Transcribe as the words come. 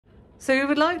So you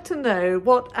would like to know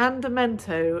what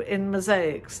andamento in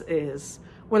mosaics is?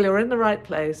 Well, you're in the right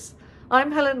place.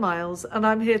 I'm Helen Miles, and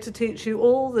I'm here to teach you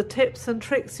all the tips and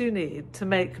tricks you need to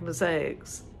make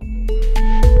mosaics.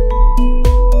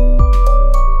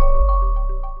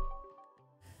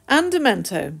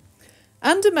 Andamento.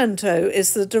 Andamento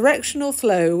is the directional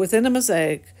flow within a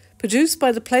mosaic produced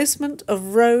by the placement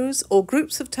of rows or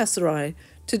groups of tesserae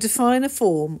to define a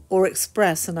form or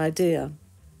express an idea.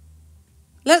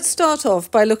 Let's start off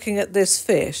by looking at this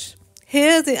fish.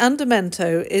 Here the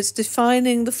andamento is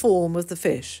defining the form of the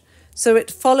fish, so it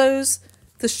follows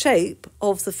the shape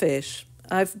of the fish.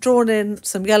 I've drawn in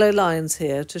some yellow lines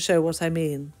here to show what I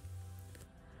mean.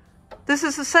 This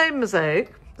is the same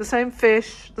mosaic, the same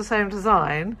fish, the same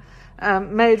design,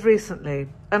 made recently.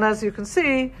 And as you can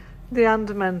see, the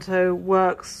andamento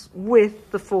works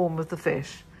with the form of the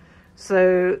fish.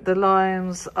 So the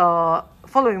lines are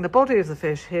following the body of the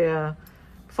fish here,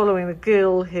 following the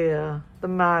gill here, the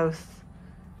mouth,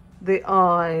 the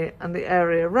eye and the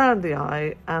area around the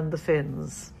eye and the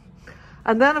fins.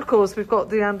 And then of course we've got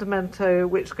the andamento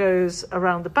which goes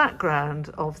around the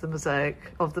background of the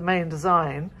mosaic, of the main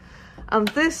design. And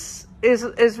this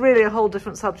is really a whole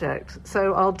different subject,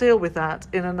 so I'll deal with that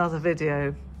in another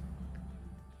video.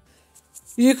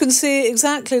 You can see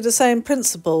exactly the same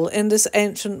principle in this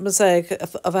ancient mosaic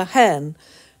of a hen.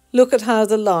 Look at how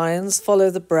the lines follow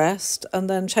the breast and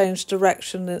then change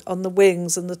direction on the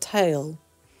wings and the tail.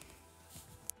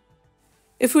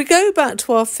 If we go back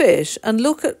to our fish and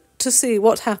look to see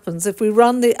what happens if we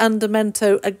run the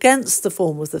andamento against the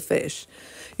form of the fish,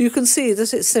 you can see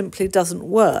that it simply doesn't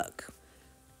work.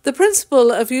 The principle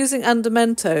of using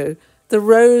andamento, the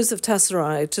rows of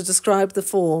tesserae, to describe the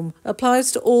form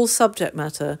applies to all subject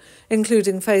matter,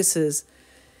 including faces.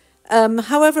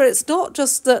 However, it's not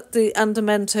just that the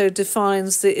andamento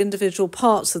defines the individual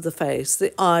parts of the face,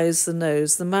 the eyes, the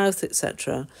nose, the mouth,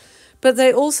 etc., but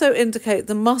they also indicate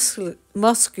the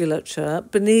musculature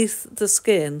beneath the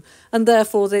skin and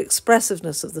therefore the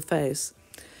expressiveness of the face.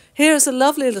 Here is a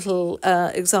lovely little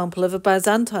example of a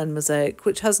Byzantine mosaic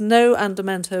which has no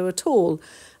andamento at all,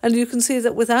 and you can see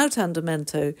that without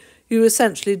andamento you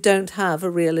essentially don't have a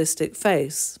realistic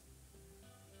face.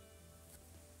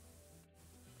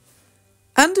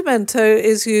 Andamento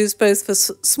is used both for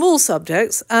small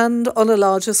subjects and on a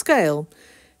larger scale.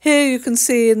 Here you can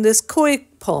see in this koi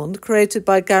pond created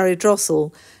by Gary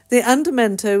Drossel, the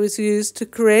andamento is used to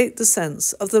create the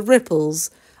sense of the ripples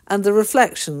and the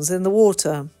reflections in the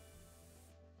water.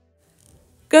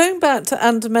 Going back to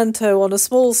andamento on a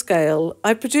small scale,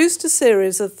 I produced a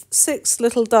series of 6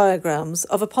 little diagrams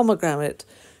of a pomegranate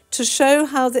to show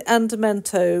how the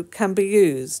andamento can be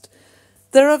used.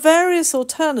 There are various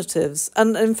alternatives,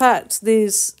 and in fact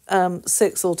these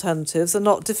 6 alternatives are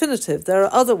not definitive. There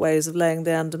are other ways of laying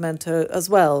the andamento as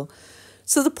well.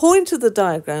 So the point of the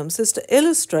diagrams is to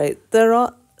illustrate there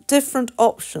are different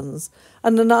options,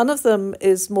 and none of them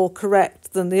is more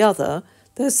correct than the other.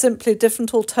 There's simply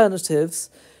different alternatives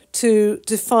to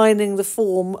defining the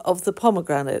form of the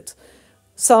pomegranate.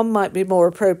 Some might be more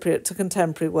appropriate to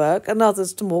contemporary work and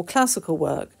others to more classical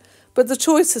work, but the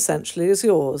choice essentially is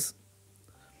yours.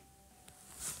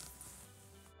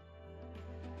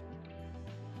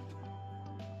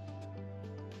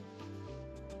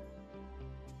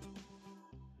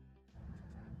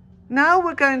 Now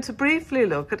we're going to briefly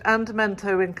look at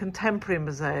andamento in contemporary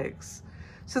mosaics.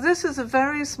 So this is a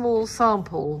very small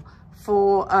sample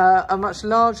for a much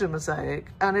larger mosaic,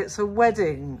 and it's a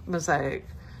wedding mosaic.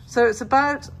 So it's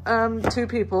about 2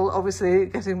 people obviously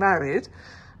getting married,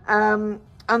 and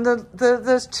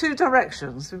there's 2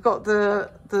 directions. We've got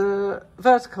the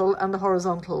vertical and the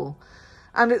horizontal,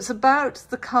 and it's about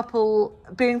the couple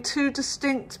being 2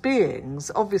 distinct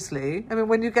beings, obviously. I mean,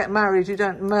 when you get married, you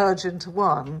don't merge into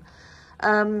one,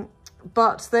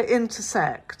 but they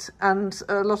intersect, and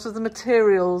a lot of the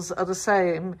materials are the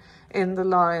same in the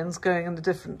lines going in the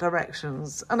different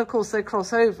directions. And of course, they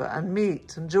cross over and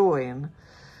meet and join.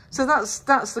 So that's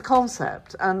the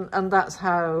concept, and that's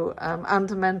how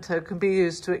andamento can be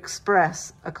used to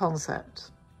express a concept.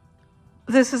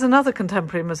 This is another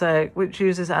contemporary mosaic which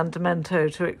uses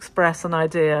andamento to express an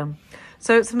idea.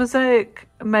 So it's a mosaic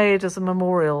made as a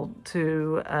memorial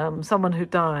to someone who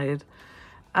died.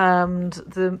 And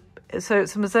so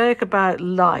it's a mosaic about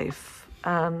life,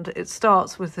 and it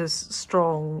starts with this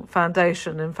strong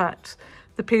foundation. In fact,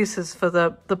 the pieces for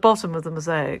the bottom of the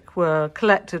mosaic were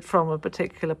collected from a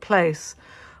particular place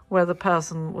where the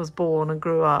person was born and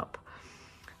grew up.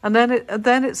 And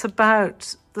then it's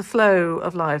about the flow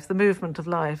of life, the movement of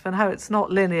life, and how it's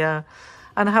not linear,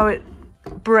 and how it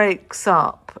breaks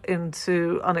up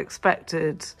into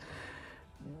unexpected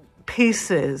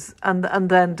pieces and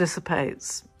then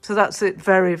dissipates. So that's a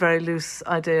very, very loose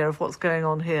idea of what's going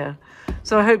on here.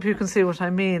 So I hope you can see what I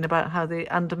mean about how the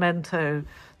andamento,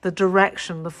 the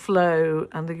direction, the flow,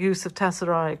 and the use of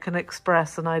tesserae can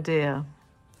express an idea.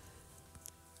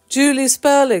 Julie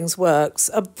Sperling's works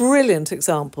are brilliant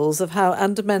examples of how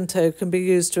andamento can be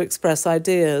used to express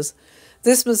ideas.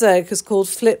 This mosaic is called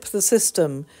Flip the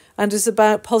System and is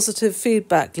about positive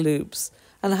feedback loops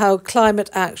and how climate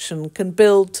action can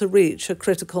build to reach a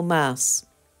critical mass.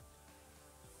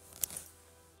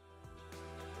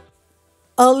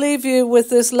 I'll leave you with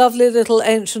this lovely little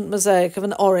ancient mosaic of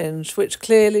an orange which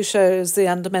clearly shows the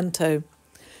andamento.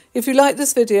 If you like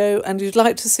this video and you'd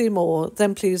like to see more,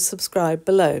 then please subscribe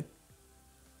below.